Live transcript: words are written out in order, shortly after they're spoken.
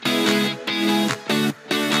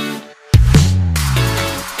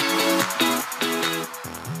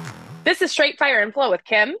This is Straight Fire and Flow with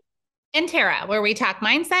Kim. And Tara, where we talk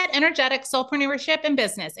mindset, energetic, soulpreneurship, and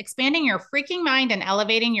business, expanding your freaking mind and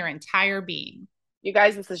elevating your entire being. You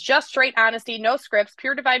guys, this is just straight honesty, no scripts,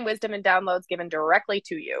 pure divine wisdom and downloads given directly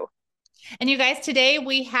to you. And you guys, today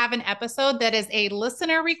we have an episode that is a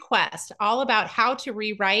listener request all about how to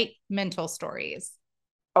rewrite mental stories.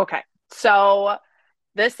 Okay, so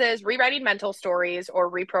this is rewriting mental stories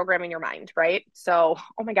or reprogramming your mind, right? So,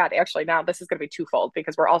 oh my God, actually, now this is going to be twofold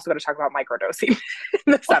because we're also going to talk about microdosing in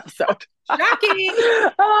this episode. Shocking.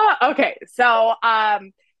 Okay, so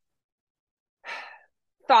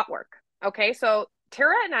thought work. Okay, so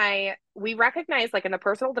Tara and I, we recognize like in the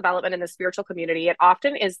personal development in the spiritual community, it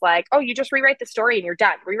often is like, oh, you just rewrite the story and you're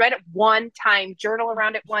done. Rewrite it one time, journal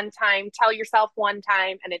around it one time, tell yourself one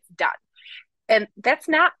time, and it's done. And that's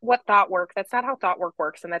not what thought work, that's not how thought work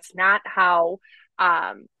works. And that's not how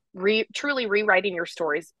truly rewriting your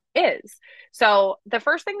stories is. So the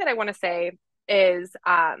first thing that I want to say is,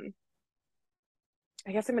 I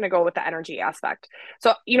guess I'm going to go with the energy aspect.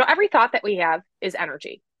 So, every thought that we have is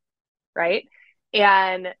energy, right?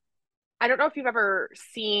 And I don't know if you've ever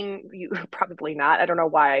seen, you probably not. I don't know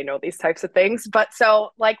why I know these types of things, but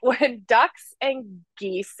so like when ducks and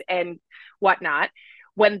geese and whatnot,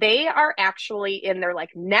 when they are actually in their like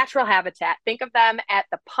natural habitat, think of them at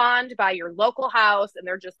the pond by your local house and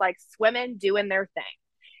they're just like swimming, doing their thing.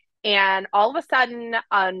 And all of a sudden,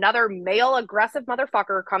 another male aggressive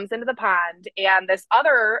motherfucker comes into the pond, and this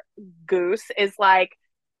other goose is like,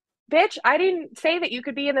 bitch, I didn't say that you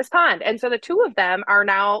could be in this pond. And so the two of them are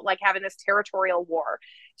now like having this territorial war.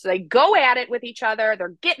 So they go at it with each other.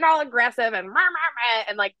 They're getting all aggressive and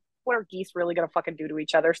like, what are geese really going to fucking do to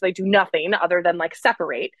each other? So they do nothing other than like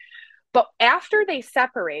separate. But after they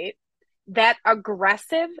separate, that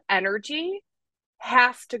aggressive energy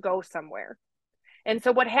has to go somewhere. And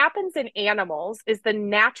so what happens in animals is the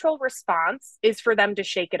natural response is for them to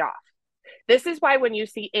shake it off. This is why when you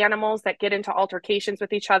see animals that get into altercations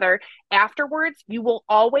with each other, afterwards, you will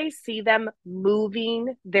always see them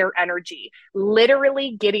moving their energy,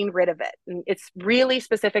 literally getting rid of it. And it's really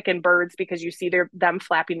specific in birds because you see them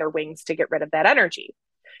flapping their wings to get rid of that energy.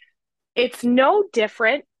 It's no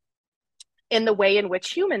different in the way in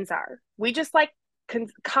which humans are. We just like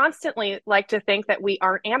constantly like to think that we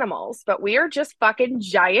aren't animals, but we are just fucking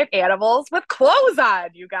giant animals with clothes on,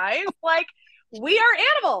 you guys. Like, we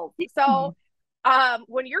are animals. So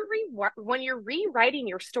when you're rewriting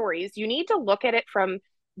your stories, you need to look at it from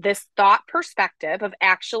this thought perspective of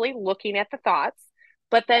actually looking at the thoughts,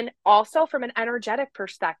 but then also from an energetic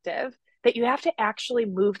perspective that you have to actually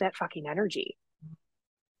move that fucking energy.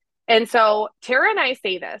 And so Tara and I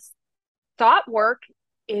say this, thought work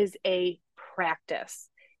is a practice.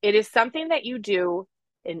 It is something that you do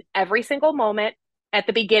in every single moment at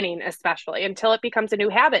the beginning, especially until it becomes a new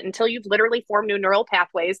habit, until you've literally formed new neural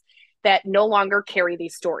pathways that no longer carry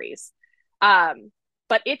these stories.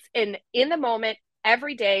 But it's in the moment,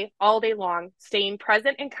 every day, all day long, staying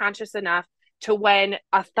present and conscious enough to when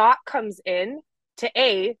a thought comes in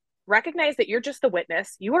to recognize that you're just the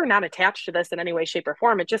witness. You are not attached to this in any way, shape, or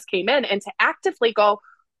form. It just came in, and to actively go,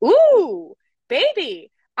 ooh, baby,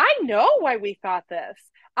 I know why we thought this.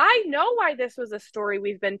 I know why this was a story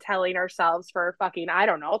we've been telling ourselves for fucking, I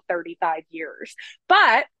don't know, 35 years.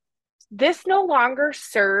 But this no longer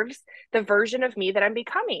serves the version of me that I'm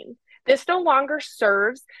becoming. This no longer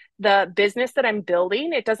serves the business that I'm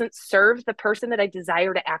building. It doesn't serve the person that I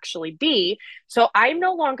desire to actually be. So I'm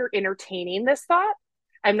no longer entertaining this thought.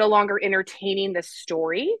 I'm no longer entertaining this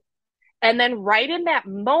story. And then right in that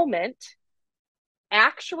moment,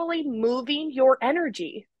 actually moving your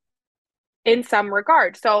energy in some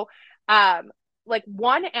regard. So, like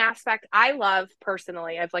one aspect I love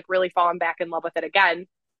personally, I've like really fallen back in love with it again,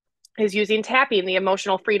 is using tapping, the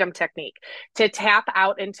emotional freedom technique, to tap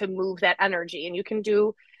out and to move that energy. And you can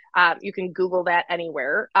Google that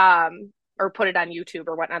anywhere. Or put it on YouTube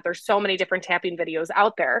or whatnot. There's so many different tapping videos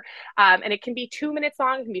out there. And it can be 2 minutes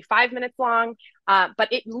long, it can be 5 minutes long,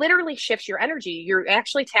 but it literally shifts your energy. You're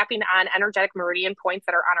actually tapping on energetic meridian points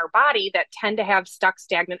that are on our body that tend to have stuck,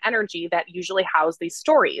 stagnant energy that usually house these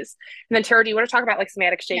stories. And then Tara, do you want to talk about like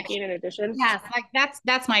somatic shaking in addition? Yes, like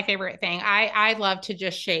that's my favorite thing. I love to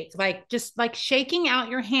just shake, like just like shaking out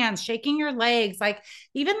your hands, shaking your legs, like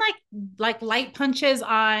even like light punches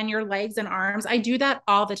on your legs and arms. I do that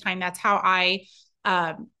all the time. That's how I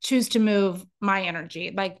choose to move my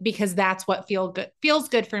energy, like because that's what feels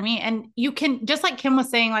good for me. And you can, just like Kim was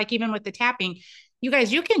saying, like even with the tapping, you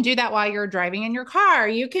guys, you can do that while you're driving in your car.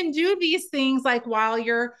 You can do these things like while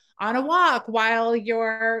you're on a walk, while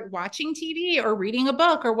you're watching TV or reading a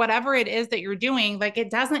book or whatever it is that you're doing. Like it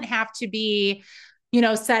doesn't have to be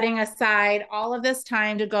setting aside all of this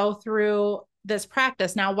time to go through this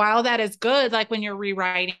practice. Now, while that is good, like when you're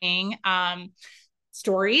rewriting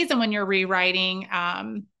stories and when you're rewriting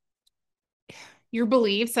your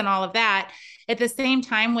beliefs and all of that, at the same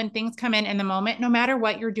time, when things come in the moment, no matter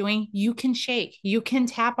what you're doing, you can shake, you can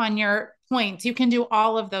tap on your points, you can do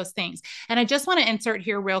all of those things. And I just want to insert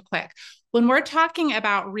here real quick. When we're talking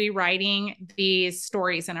about rewriting these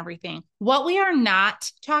stories and everything, what we are not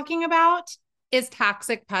talking about is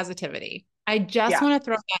toxic positivity. I just Yeah. want to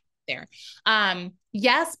throw that out there.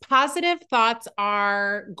 Yes, positive thoughts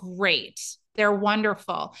are great. They're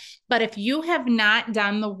wonderful. But if you have not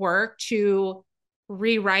done the work to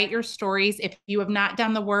rewrite your stories, if you have not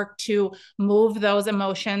done the work to move those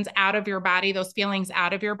emotions out of your body, those feelings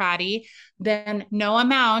out of your body, then no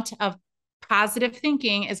amount of positive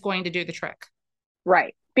thinking is going to do the trick.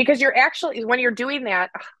 Right. Because you're actually, when you're doing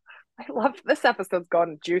that, I love this episode's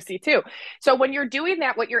going juicy too. So when you're doing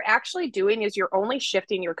that, what you're actually doing is you're only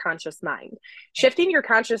shifting your conscious mind. Shifting your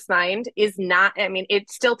conscious mind is not, I mean, it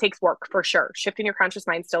still takes work for sure. Shifting your conscious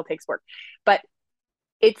mind still takes work, but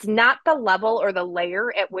it's not the level or the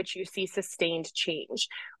layer at which you see sustained change.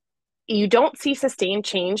 You don't see sustained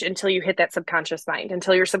change until you hit that subconscious mind,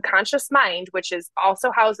 until your subconscious mind, which is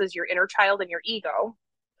also houses your inner child and your ego,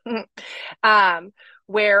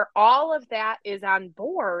 where all of that is on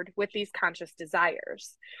board with these conscious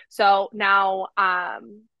desires. So now,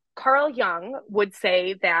 Carl Jung would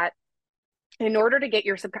say that in order to get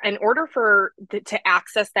in order for to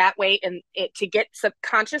access that way and to get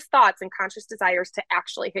subconscious thoughts and conscious desires to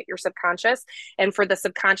actually hit your subconscious, and for the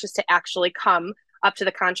subconscious to actually come up to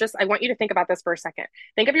the conscious, I want you to think about this for a second.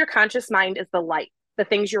 Think of your conscious mind as the light, the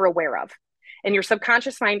things you're aware of, and your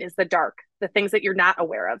subconscious mind is the dark, the things that you're not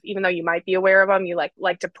aware of. Even though you might be aware of them, you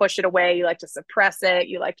like to push it away, you like to suppress it,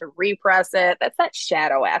 you like to repress it. That's that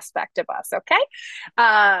shadow aspect of us.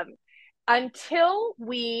 Okay. Until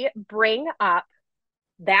we bring up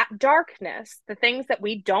that darkness, the things that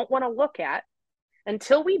we don't want to look at,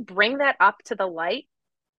 until we bring that up to the light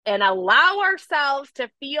and allow ourselves to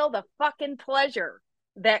feel the fucking pleasure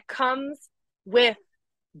that comes with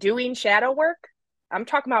doing shadow work. I'm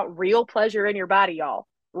talking about real pleasure in your body, y'all.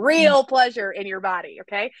 Real pleasure in your body,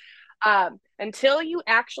 okay? Until you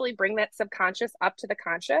actually bring that subconscious up to the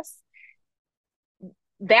conscious,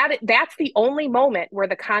 that's the only moment where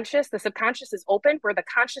the subconscious is open, where the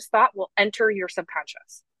conscious thought will enter your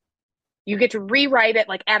subconscious. You get to rewrite it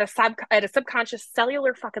like at a subconscious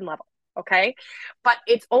cellular fucking level. Okay. But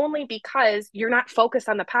it's only because you're not focused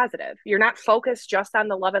on the positive. You're not focused just on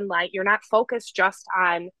the love and light. You're not focused just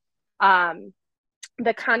on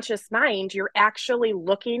the conscious mind. You're actually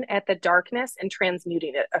looking at the darkness and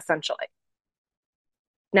transmuting it essentially.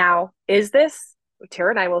 Now,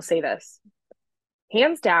 Tara and I will say this,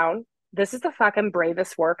 hands down, this is the fucking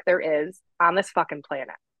bravest work there is on this fucking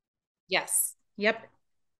planet. Yes. Yep.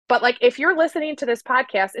 But like, if you're listening to this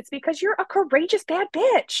podcast, it's because you're a courageous bad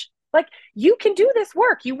bitch. Like, you can do this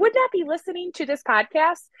work. You would not be listening to this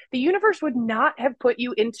podcast. The universe would not have put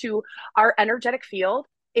you into our energetic field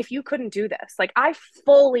if you couldn't do this. Like, I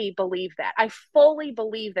fully believe that. I fully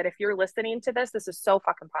believe that if you're listening to this, this is so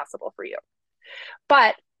fucking possible for you.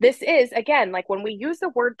 But this is, again, like when we use the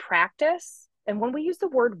word practice and when we use the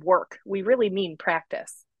word work, we really mean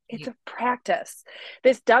practice. It's a practice.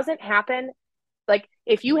 This doesn't happen. Like,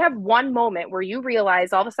 if you have one moment where you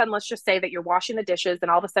realize all of a sudden, let's just say that you're washing the dishes and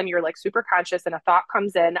all of a sudden you're like super conscious and a thought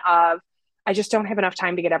comes in of, I just don't have enough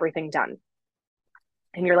time to get everything done.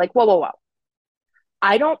 And you're like, whoa, whoa, whoa.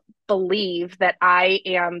 I don't believe that I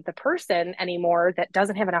am the person anymore that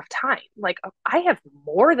doesn't have enough time. Like, I have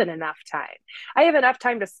more than enough time. I have enough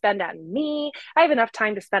time to spend on me. I have enough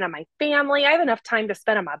time to spend on my family. I have enough time to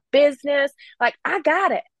spend on my business. Like, I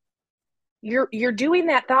got it. You're doing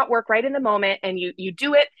that thought work right in the moment, and you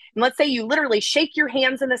do it. And let's say you literally shake your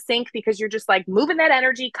hands in the sink because you're just like moving that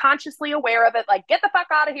energy, consciously aware of it. Like, get the fuck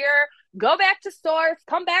out of here, go back to source,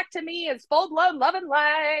 come back to me as full blown love and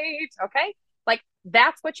light. Okay. Like,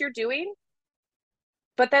 that's what you're doing.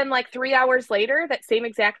 But then like 3 hours later, that same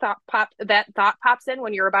exact thought pops in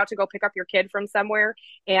when you're about to go pick up your kid from somewhere.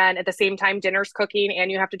 And at the same time, dinner's cooking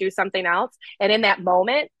and you have to do something else. And in that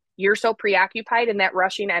moment, you're so preoccupied in that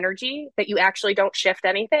rushing energy that you actually don't shift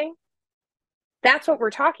anything. That's what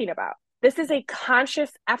we're talking about. This is a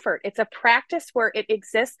conscious effort. It's a practice where it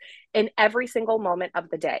exists in every single moment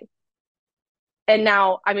of the day. And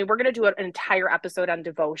now, I mean, we're going to do an entire episode on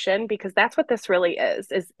devotion because that's what this really is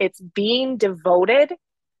it's being devoted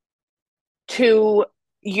to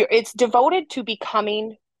it's devoted to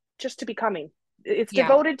becoming, just to becoming. It's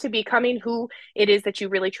devoted to becoming who it is that you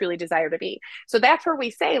really truly desire to be. So that's where we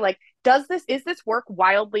say, like, Is this work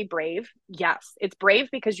wildly brave? Yes. It's brave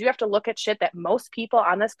because you have to look at shit that most people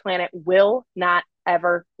on this planet will not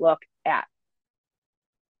ever look at.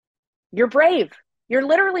 You're brave. You're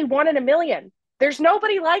literally one in a million. There's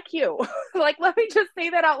nobody like you. Like, let me just say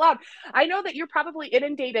that out loud. I know that you're probably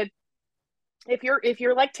inundated. If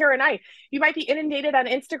you're like Tara and I, you might be inundated on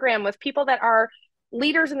Instagram with people that are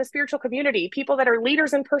leaders in the spiritual community, people that are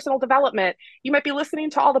leaders in personal development. You might be listening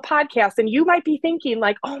to all the podcasts and you might be thinking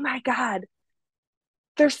like, oh my God,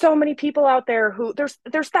 there's so many people out there who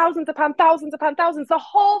there's thousands upon thousands upon thousands. The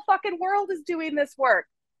whole fucking world is doing this work.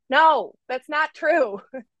 No, that's not true.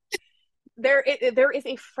 There is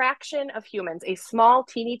a fraction of humans, a small,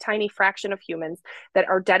 teeny, tiny fraction of humans that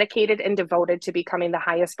are dedicated and devoted to becoming the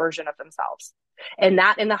highest version of themselves. And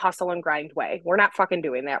not in the hustle and grind way. We're not fucking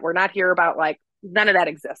doing that. We're not here about like, none of that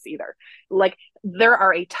exists either. Like, there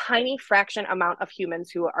are a tiny fraction amount of humans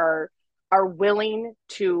who are willing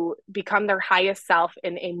to become their highest self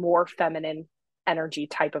in a more feminine energy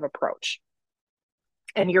type of approach.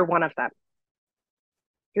 And you're one of them.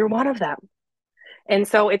 You're one of them. And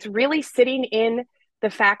so it's really sitting in the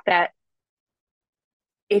fact that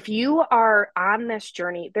if you are on this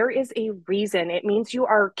journey, there is a reason. It means you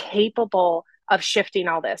are capable of shifting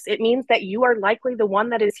all this. It means that you are likely the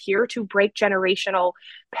one that is here to break generational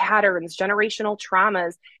patterns, generational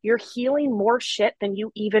traumas. You're healing more shit than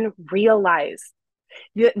you even realize.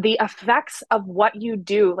 The effects of what you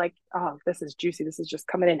do, like, oh, this is juicy. This is just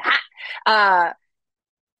coming in hot.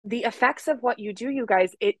 The effects of what you do, you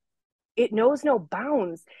guys, it knows no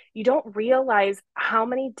bounds. You don't realize how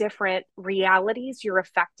many different realities you're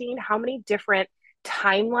affecting, how many different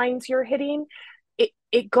timelines you're hitting.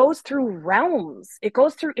 It goes through realms, it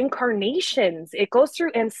goes through incarnations, it goes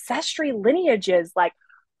through ancestry lineages. Like,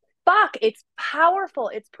 fuck, it's powerful,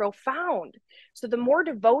 it's profound. So the more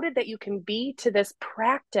devoted that you can be to this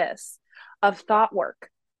practice of thought work,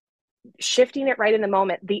 shifting it right in the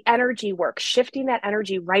moment, the energy work, shifting that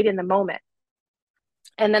energy right in the moment.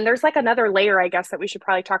 And then there's like another layer, I guess, that we should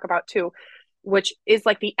probably talk about too, which is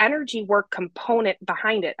like the energy work component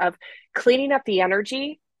behind it, of cleaning up the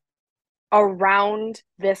energy around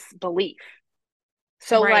this belief.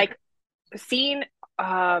 So Right. like seeing,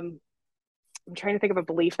 I'm trying to think of a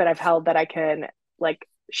belief that I've held that I can like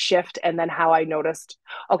shift, and then how I noticed,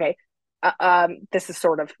 okay, this is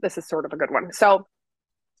sort of a good one. So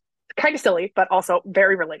kind of silly, but also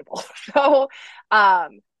very relatable. So,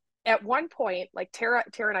 at one point, like Tara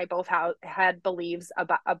and I both had beliefs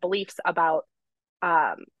about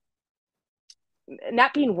um,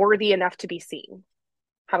 not being worthy enough to be seen.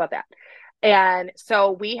 How about that? And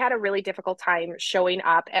so we had a really difficult time showing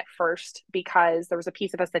up at first because there was a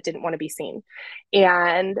piece of us that didn't want to be seen.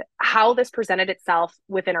 And how this presented itself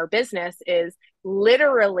within our business is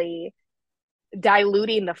literally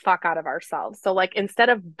diluting the fuck out of ourselves. So like, instead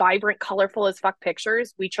of vibrant, colorful as fuck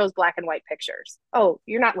pictures, we chose black and white pictures. Oh,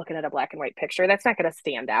 you're not looking at a black and white picture. That's not going to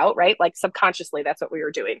stand out, right? Like, subconsciously, that's what we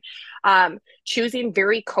were doing. Choosing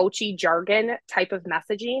very coachy jargon type of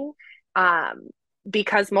messaging.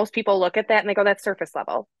 Because most people look at that and they go, that's surface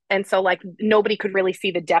level. And so like, nobody could really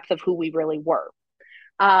see the depth of who we really were.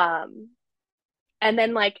 And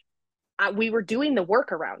then like, we were doing the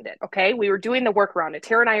work around it. Okay. We were doing the work around it.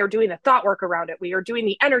 Tara and I are doing the thought work around it. We are doing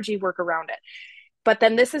the energy work around it. But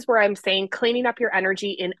then this is where I'm saying cleaning up your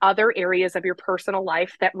energy in other areas of your personal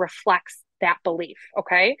life that reflects that belief.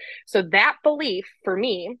 Okay. So that belief for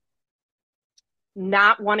me,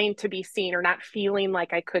 not wanting to be seen or not feeling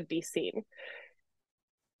like I could be seen,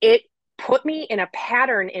 it put me in a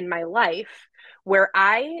pattern in my life where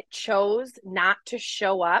I chose not to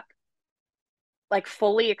show up like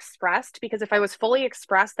fully expressed, because if I was fully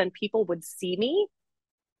expressed, then people would see me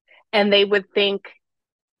and they would think,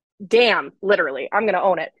 damn, literally, I'm going to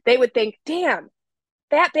own it. They would think, damn,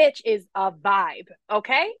 that bitch is a vibe.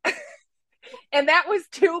 Okay. And that was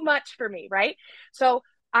too much for me. Right. So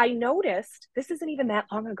I noticed, this isn't even that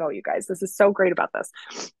long ago, you guys. This is so great about this.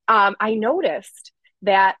 I noticed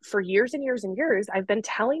that for years and years and years, I've been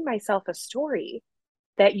telling myself a story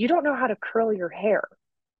that you don't know how to curl your hair.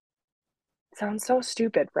 Sounds so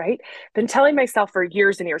stupid, right? Been telling myself for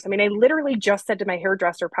years and years. I mean, I literally just said to my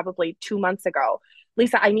hairdresser probably 2 months ago,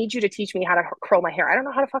 Lisa, I need you to teach me how to curl my hair. I don't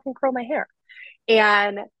know how to fucking curl my hair.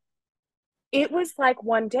 And it was like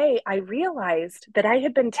one day I realized that I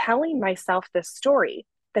had been telling myself this story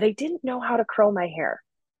that I didn't know how to curl my hair.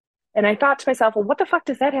 And I thought to myself, well, what the fuck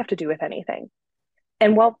does that have to do with anything?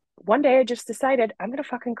 And well, one day I just decided I'm going to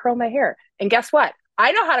fucking curl my hair. And guess what?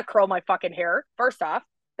 I know how to curl my fucking hair. First off,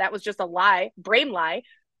 that was just a lie, brain lie.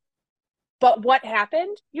 But what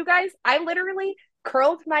happened, you guys? I literally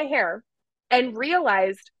curled my hair and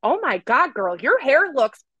realized, oh my God, girl, your hair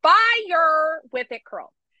looks fire with it curled.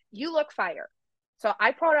 You look fire. So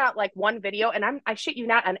I put out like one video, and I shit you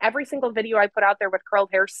not, on every single video I put out there with curled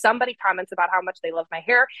hair, somebody comments about how much they love my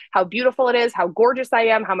hair, how beautiful it is, how gorgeous I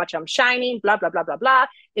am, how much I'm shining, blah, blah, blah, blah, blah,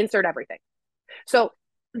 insert everything. So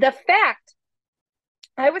the fact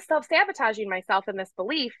I was self-sabotaging myself in this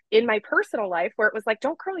belief in my personal life where it was like,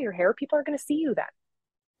 don't curl your hair. People are going to see you then.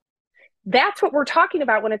 That's what we're talking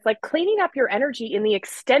about when it's like cleaning up your energy in the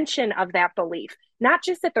extension of that belief, not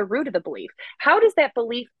just at the root of the belief. How does that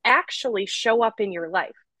belief actually show up in your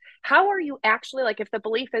life? How are you actually, like, if the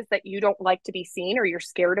belief is that you don't like to be seen or you're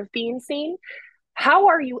scared of being seen, how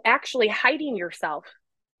are you actually hiding yourself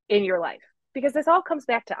in your life? Because this all comes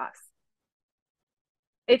back to us.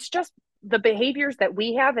 It's just the behaviors that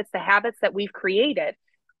we have, it's the habits that we've created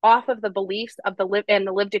off of the beliefs of the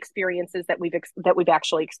lived experiences that we've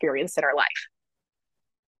actually experienced in our life.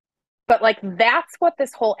 But like, that's what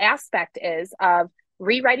this whole aspect is of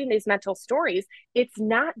rewriting these mental stories. It's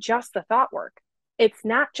not just the thought work. It's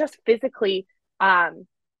not just physically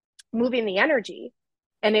moving the energy,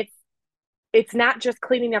 and it's not just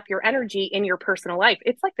cleaning up your energy in your personal life.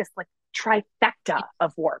 It's like this like trifecta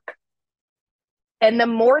of work. And the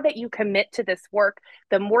more that you commit to this work,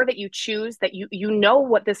 the more that you choose that you know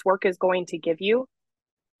what this work is going to give you.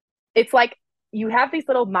 It's like you have these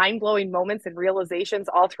little mind-blowing moments and realizations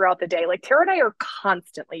all throughout the day. Like Tara and I are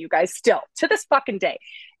constantly, you guys, still to this fucking day.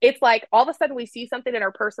 It's like all of a sudden we see something in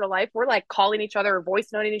our personal life. We're like calling each other or voice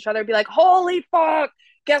noting each other and be like, holy fuck,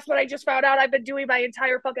 guess what I just found out I've been doing my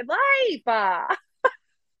entire fucking life.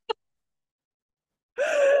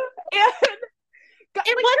 And And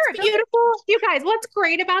like, what's sure, beautiful, you guys, what's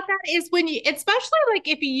great about that is when you, especially like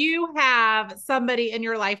if you have somebody in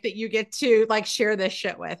your life that you get to like share this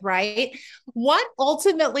shit with, right? What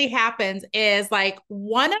ultimately happens is like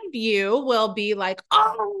one of you will be like,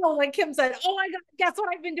 oh, like Kim said, oh my God, guess what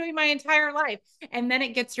I've been doing my entire life. And then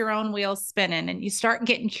it gets your own wheels spinning and you start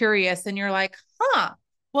getting curious and you're like, huh,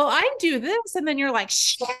 well, I do this. And then you're like,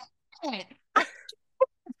 shit.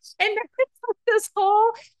 And it's like this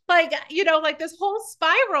whole, like, you know, like this whole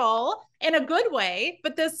spiral in a good way,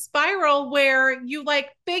 but this spiral where you like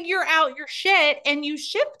figure out your shit and you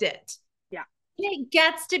shift it. yeah, It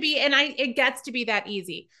gets to be, and it gets to be that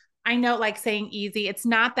easy. I know, like saying easy, it's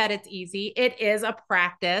not that it's easy, it is a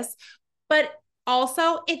practice, but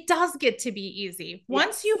also it does get to be easy.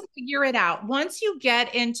 Once yes, you figure it out, once you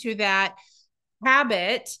get into that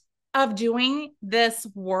habit of doing this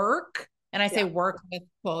work, and I say yeah. work with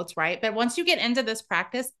quotes, right? But once you get into this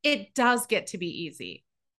practice, it does get to be easy.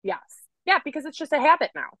 Yes. Yeah, because it's just a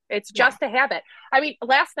habit now. It's Yeah. just a habit. I mean,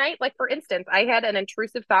 last night, like for instance, I had an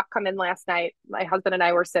intrusive thought come in last night. My husband and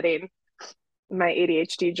I were sitting. My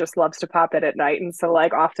ADHD just loves to pop in at night, and so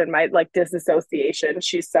like often my like disassociation,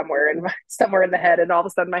 she's somewhere in the head, and all of a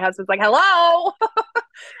sudden my husband's like, "Hello,"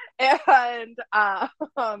 and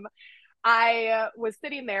I was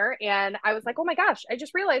sitting there and I was like, oh my gosh, I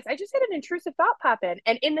just realized I just had an intrusive thought pop in.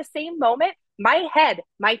 And in the same moment, my head,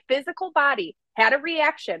 my physical body had a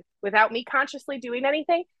reaction without me consciously doing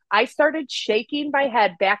anything. I started shaking my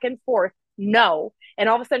head back and forth, no. And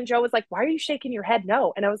all of a sudden, Joe was like, why are you shaking your head?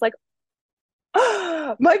 No. And I was like,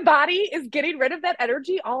 oh, my body is getting rid of that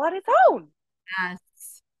energy all on its own. Yes.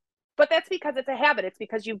 But that's because it's a habit. It's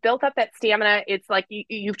because you've built up that stamina. It's like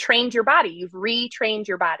you've trained your body. You've retrained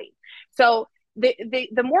your body. So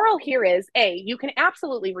the moral here is, A, you can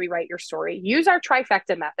absolutely rewrite your story. Use our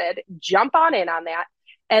trifecta method. Jump on in on that.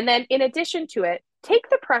 And then in addition to it, take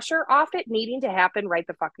the pressure off it needing to happen right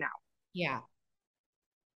the fuck now. Yeah.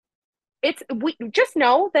 We just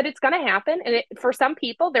know that it's going to happen. And for some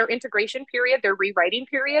people, their integration period, their rewriting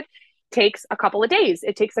period takes a couple of days.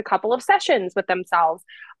 It takes a couple of sessions with themselves.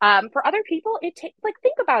 For other people, it takes, like,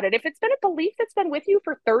 think about it. If it's been a belief that's been with you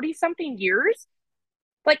for 30 something years,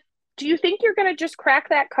 like, do you think you're going to just crack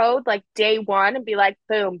that code like day one and be like,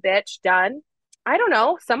 boom, bitch, done? I don't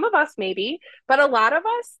know. Some of us maybe, but a lot of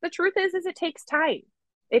us, the truth is it takes time.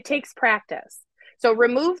 It takes practice. So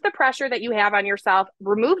remove the pressure that you have on yourself,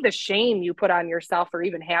 remove the shame you put on yourself for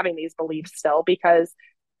even having these beliefs still, because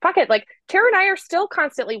fuck it, like Tara and I are still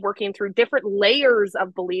constantly working through different layers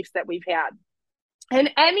of beliefs that we've had. And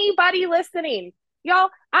anybody listening, y'all,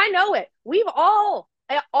 I know it. We've all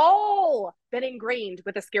been ingrained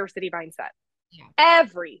with a scarcity mindset. Yeah.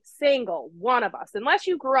 Every single one of us, unless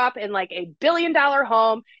you grew up in like a $1 billion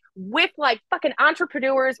home with like fucking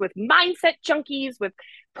entrepreneurs, with mindset junkies, with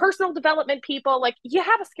personal development people, like you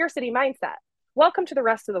have a scarcity mindset. Welcome to the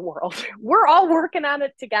rest of the world. We're all working on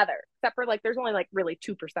it together, except for like there's only like really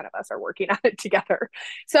 2% of us are working on it together.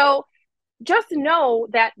 So just know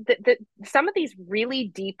that some of these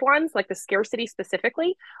really deep ones, like the scarcity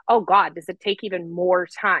specifically, oh God, does it take even more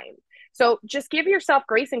time? So just give yourself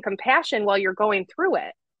grace and compassion while you're going through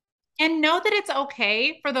it. And know that it's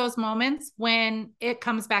okay for those moments when it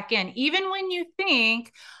comes back in. Even when you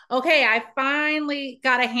think, okay, I finally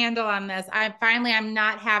got a handle on this. I'm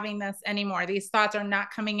not having this anymore. These thoughts are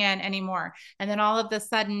not coming in anymore. And then all of a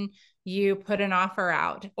sudden, you put an offer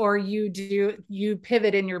out or you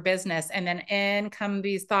pivot in your business and then in come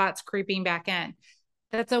these thoughts creeping back in.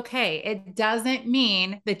 That's okay. It doesn't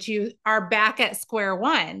mean that you are back at square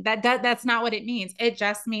one. That's not what it means. It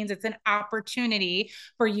just means it's an opportunity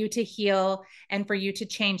for you to heal and for you to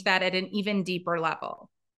change that at an even deeper level.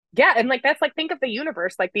 Yeah, and like that's like think of the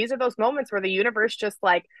universe. Like these are those moments where the universe just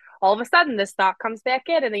like all of a sudden this thought comes back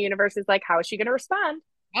in and the universe is like, how is she going to respond?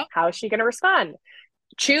 Yep. How is she going to respond?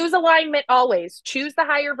 Choose alignment always. Choose the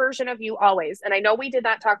higher version of you always. And I know we did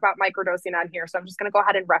not talk about microdosing on here, so I'm just going to go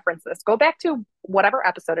ahead and reference this. Go back to whatever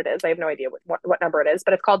episode it is. I have no idea what number it is,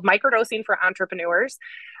 but it's called Microdosing for Entrepreneurs.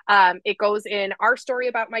 It goes in our story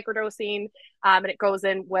about microdosing, and it goes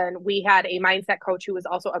in when we had a mindset coach who was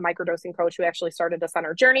also a microdosing coach who actually started us on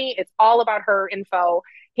our journey. It's all about her info.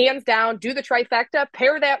 Hands down, do the trifecta,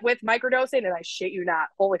 pair that with microdosing, and I shit you not,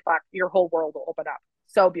 holy fuck, your whole world will open up.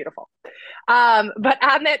 So beautiful. But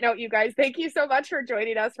on that note, you guys, thank you so much for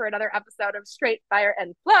joining us for another episode of Straight Fire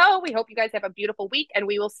and Flow. We hope you guys have a beautiful week, and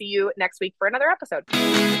we will see you next week for another episode.